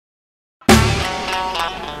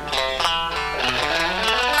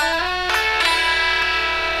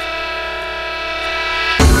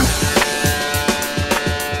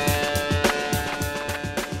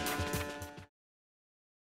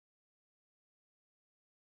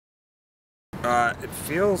It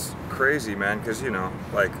feels crazy, man, because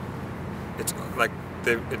like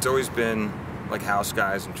it's always been like house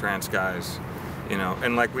guys and trance guys,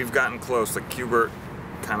 and like we've gotten close. Like Qbert,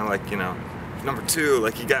 kind of like number two.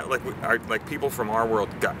 Like you got like people from our world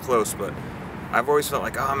got close, but I've always felt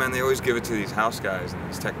like, oh man, they always give it to these house guys and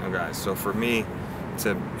these techno guys. So for me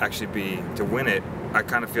to actually to win it, I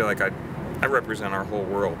kind of feel like I represent our whole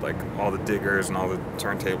world, like all the diggers and all the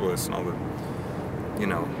turntablists and all the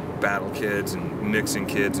battle kids and mixing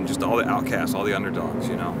kids and just all the outcasts, all the underdogs,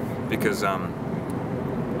 because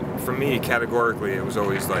for me, categorically, it was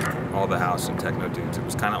always like all the house and techno dudes. It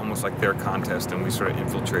was kind of almost like their contest, and we sort of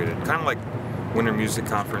infiltrated, kind of like Winter Music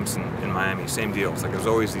Conference in Miami, same deal. It's like there's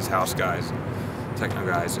always these house guys, techno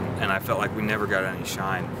guys, and I felt like we never got any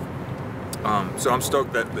shine. So I'm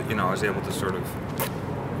stoked that I was able to sort of,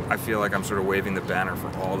 I feel like I'm sort of waving the banner for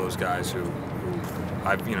all those guys who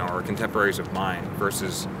are contemporaries of mine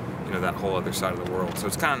versus that whole other side of the world. So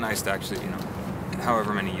it's kind of nice to actually,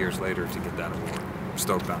 however many years later, to get that award. I'm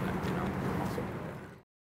stoked on it.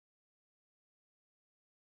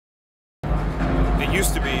 It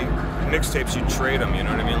used to be mixtapes, you'd trade them, you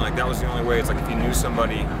know what I mean? Like that was the only way. It's like if you knew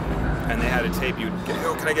somebody and they had a tape, you'd get,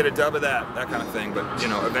 oh, can I get a dub of that? That kind of thing. But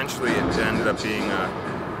eventually it ended up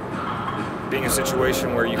being a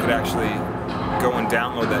situation where you could actually go and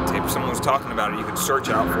download that tape. If someone was talking about it, you could search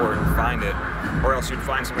out for it and find it, or else you'd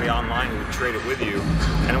find somebody online who would trade it with you.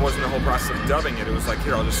 And it wasn't the whole process of dubbing it. It was like,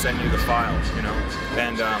 here, I'll just send you the file,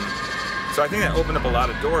 And so I think that opened up a lot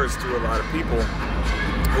of doors to a lot of people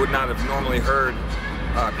who would not have normally heard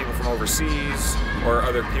people from overseas or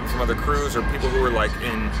other people from other crews or people who were like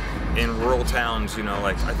in rural towns,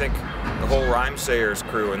 like I think the whole Rhymesayers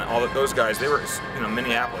crew and all of those guys, they were,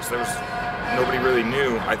 Minneapolis. There was nobody really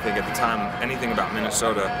knew, I think, at the time anything about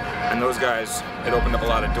Minnesota, and those guys, it opened up a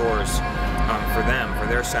lot of doors for them, for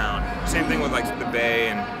their sound. Same thing with like the Bay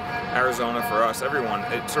and Arizona for us, everyone.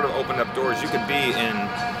 It sort of opened up doors. You could be in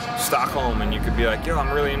Stockholm and you could be like, yo,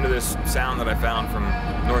 I'm really into this sound that I found from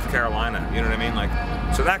North Carolina, you know what I mean? Like,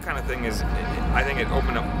 so that kind of thing is, I think it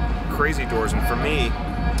opened up crazy doors, and for me,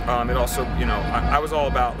 it also, I was all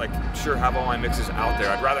about, like, sure, have all my mixes out there.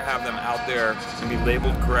 I'd rather have them out there and be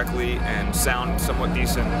labeled correctly and sound somewhat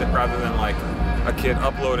decent rather than, like, a kid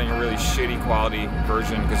uploading a really shitty quality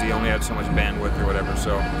version because he only had so much bandwidth or whatever.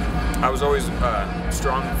 So I was always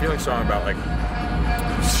feeling strong about, like,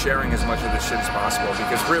 sharing as much of this shit as possible,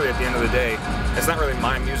 because really, at the end of the day, it's not really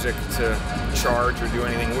my music to charge or do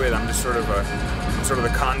anything with. I'm just sort of the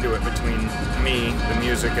conduit between me, the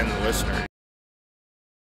music, and the listener.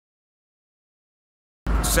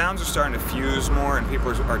 Sounds are starting to fuse more, and people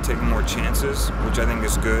are taking more chances, which I think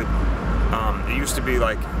is good. It used to be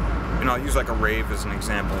like, I'll use like a rave as an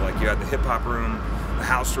example. Like you had the hip hop room, the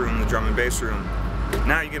house room, the drum and bass room.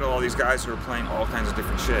 Now you get all these guys who are playing all kinds of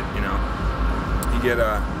different shit. You get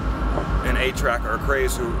an A-Track or a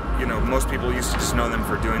Craze who, most people used to just know them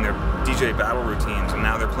for doing their DJ battle routines, and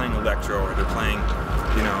now they're playing electro or they're playing,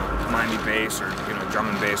 Miami bass or drum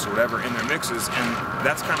and bass or whatever in their mixes, and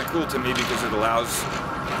that's kind of cool to me because it allows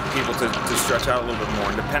people to stretch out a little bit more,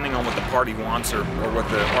 and depending on what the party wants or what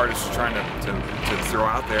the artist is trying to throw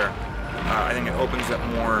out there, I think it opens up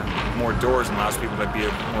more doors and allows people to be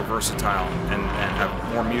more versatile and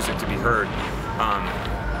have more music to be heard.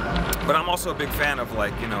 But I'm also a big fan of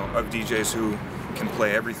of DJs who can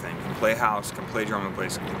play everything, can play house, can play drum and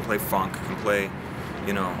bass, can play funk, can play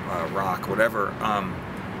rock, whatever.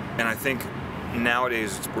 And I think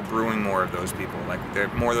nowadays we're brewing more of those people. Like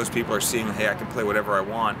more of those people are seeing, hey, I can play whatever I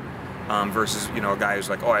want, versus a guy who's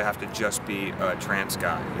like, oh, I have to just be a trance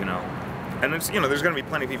guy, And it's there's going to be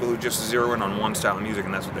plenty of people who just zero in on one style of music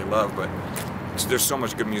and that's what they love. But there's so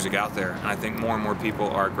much good music out there, and I think more and more people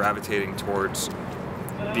are gravitating towards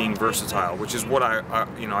being versatile, which is what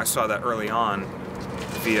I saw that early on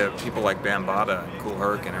via people like Bambaataa and Kool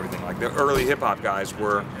Herc and everything. Like the early hip hop guys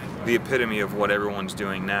were the epitome of what everyone's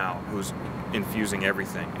doing now, who's infusing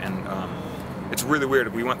everything. And it's really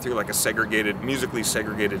weird. We went through like a musically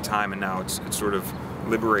segregated time, and now it's sort of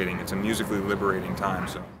liberating. It's a musically liberating time.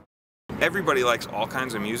 So everybody likes all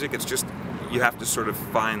kinds of music. It's just you have to sort of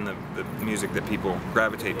find the music that people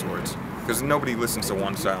gravitate towards, because nobody listens to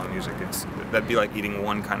one style of music. That'd be like eating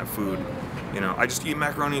one kind of food. I just eat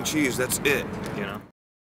macaroni and cheese. That's it.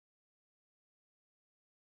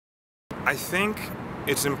 I think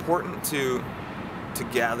it's important to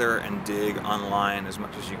gather and dig online as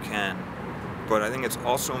much as you can, but I think it's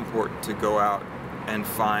also important to go out and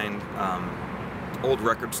find old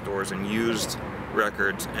record stores and used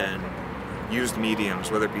records and used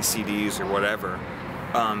mediums, whether it be CDs or whatever,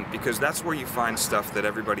 because that's where you find stuff that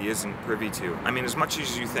everybody isn't privy to. I mean, as much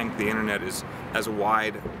as you think the internet is as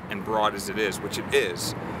wide and broad as it is, which it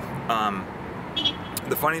is,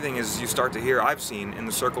 the funny thing is you start to hear, I've seen in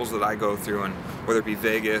the circles that I go through, and whether it be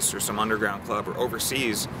Vegas or some underground club or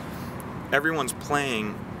overseas, everyone's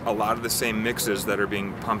playing a lot of the same mixes that are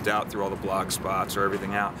being pumped out through all the blog spots or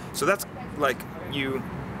everything out. So that's like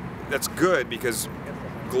that's good because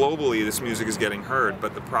globally this music is getting heard,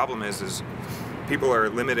 but the problem is people are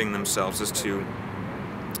limiting themselves as to,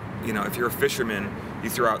 you know, if you're a fisherman, you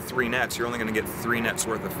throw out 3 nets, you're only going to get 3 nets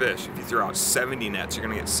worth of fish. If you throw out 70 nets, you're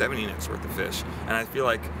going to get 70 nets worth of fish. And I feel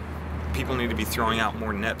like people need to be throwing out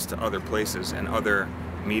more nets to other places and other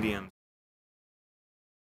mediums.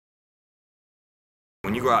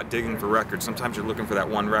 When you go out digging for records, sometimes you're looking for that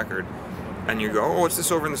one record, and you go, oh, what's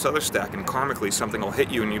this over in this other stack? And karmically something will hit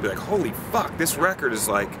you, and you'll be like, holy fuck, this record is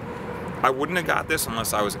like, I wouldn't have got this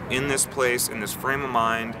unless I was in this place, in this frame of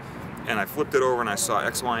mind, and I flipped it over and I saw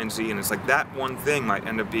X, Y, and Z, and it's like that one thing might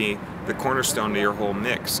end up being the cornerstone to your whole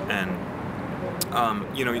mix. And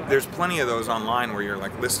you know, there's plenty of those online where you're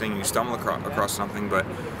like listening, you stumble across something, but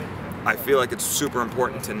I feel like it's super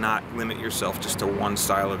important to not limit yourself just to one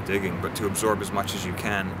style of digging, but to absorb as much as you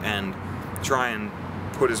can and try and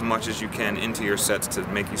put as much as you can into your sets to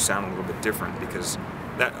make you sound a little bit different, because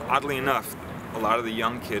that, oddly enough, a lot of the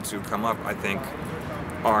young kids who come up, I think,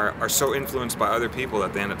 are so influenced by other people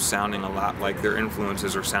that they end up sounding a lot like their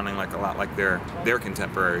influences or sounding like a lot like their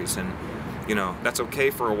contemporaries. And you know, that's okay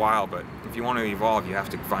for a while, but if you want to evolve, you have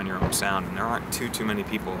to find your own sound, and there aren't too many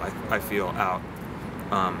people I feel out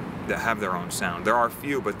that have their own sound. There are a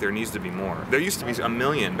few, but there needs to be more. There used to be a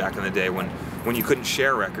million back in the day when you couldn't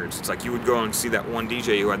share records. It's like you would go and see that one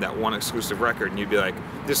DJ who had that one exclusive record, and you'd be like,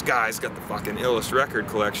 this guy's got the fucking illest record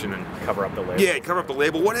collection, and cover up the label. Yeah, cover up the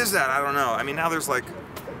label. What is that? I don't know. I mean, now there's like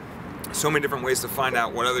so many different ways to find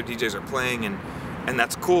out what other DJs are playing, and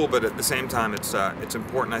that's cool, but at the same time, it's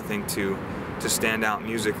important, I think, to stand out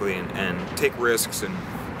musically and take risks and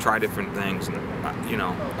try different things. And you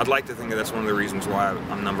know, I'd like to think that that's one of the reasons why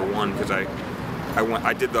I'm #1, because I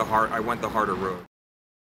went the harder road.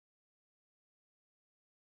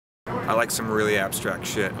 I like some really abstract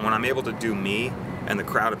shit, and when I'm able to do me and the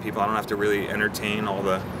crowd of people, I don't have to really entertain all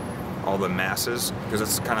the masses, because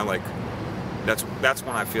it's kind of like that's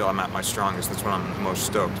when I feel I'm at my strongest. That's when I'm most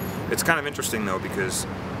stoked. It's kind of interesting though, because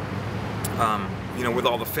you know, with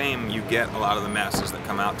all the fame, you get a lot of the masses that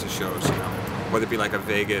come out to shows, you know, whether it be like a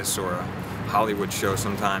Vegas or a Hollywood show.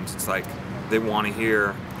 Sometimes it's like they want to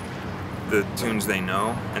hear the tunes they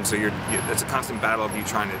know, and so it's a constant battle of you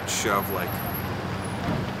trying to shove like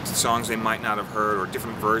songs they might not have heard or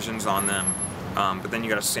different versions on them, but then you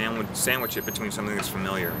got to sandwich it between something that's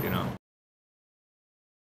familiar, you know.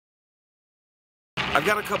 I've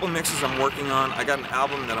got a couple mixes I'm working on. I got an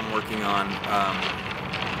album that I'm working on.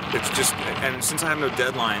 It's just, and since I have no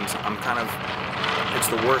deadlines, I'm kind of, it's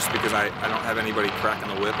the worst because I don't have anybody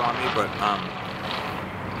cracking the whip on me, but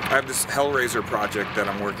I have this Hellraiser project that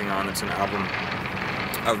I'm working on. It's an album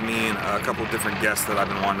of me and a couple of different guests that I've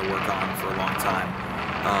been wanting to work on for a long time.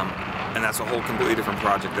 And that's a whole completely different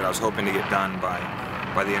project that I was hoping to get done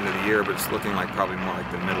by the end of the year, but it's looking like probably more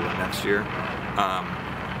like the middle of next year.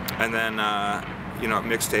 And then, you know,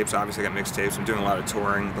 mixtapes, obviously I got mixtapes. I'm doing a lot of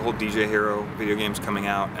touring. The whole DJ Hero video game's coming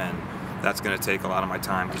out, and that's going to take a lot of my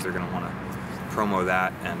time because they're going to want to promo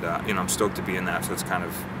that, and you know, I'm stoked to be in that, so it's kind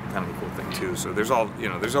of a cool thing too. So there's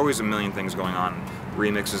there's always a million things going on.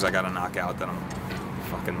 Remixes I got to knock out that I'm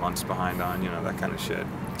fucking months behind on, you know, that kind of shit.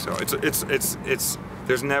 So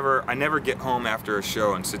I never get home after a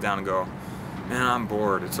show and sit down and go, man, I'm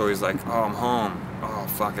bored. It's always like, oh, I'm home. Oh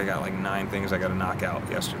fuck, I got like 9 things I got to knock out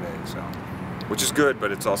yesterday. So, which is good,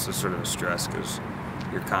 but it's also sort of a stress because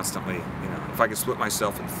you're constantly, you know, if I could split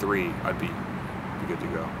myself in 3, I'd be good to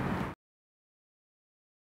go.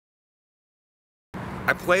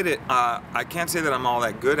 I played it, I can't say that I'm all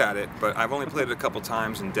that good at it, but I've only played it a couple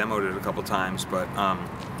times and demoed it a couple times, but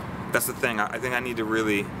that's the thing. I think I need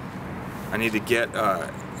to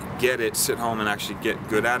get it, sit home and actually get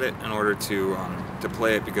good at it in order to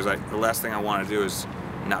play it, because the last thing I want to do is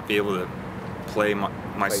not be able to play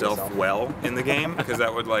myself well in the game, because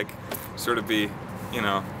that would like sort of be, you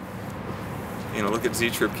know, look at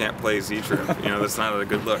Z-Trip, can't play Z-Trip, you know, that's not a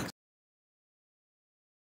good look.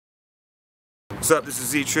 What's up, this is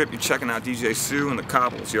Z-Trip, you're checking out DJ Sue and the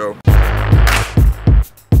Cobbles, yo.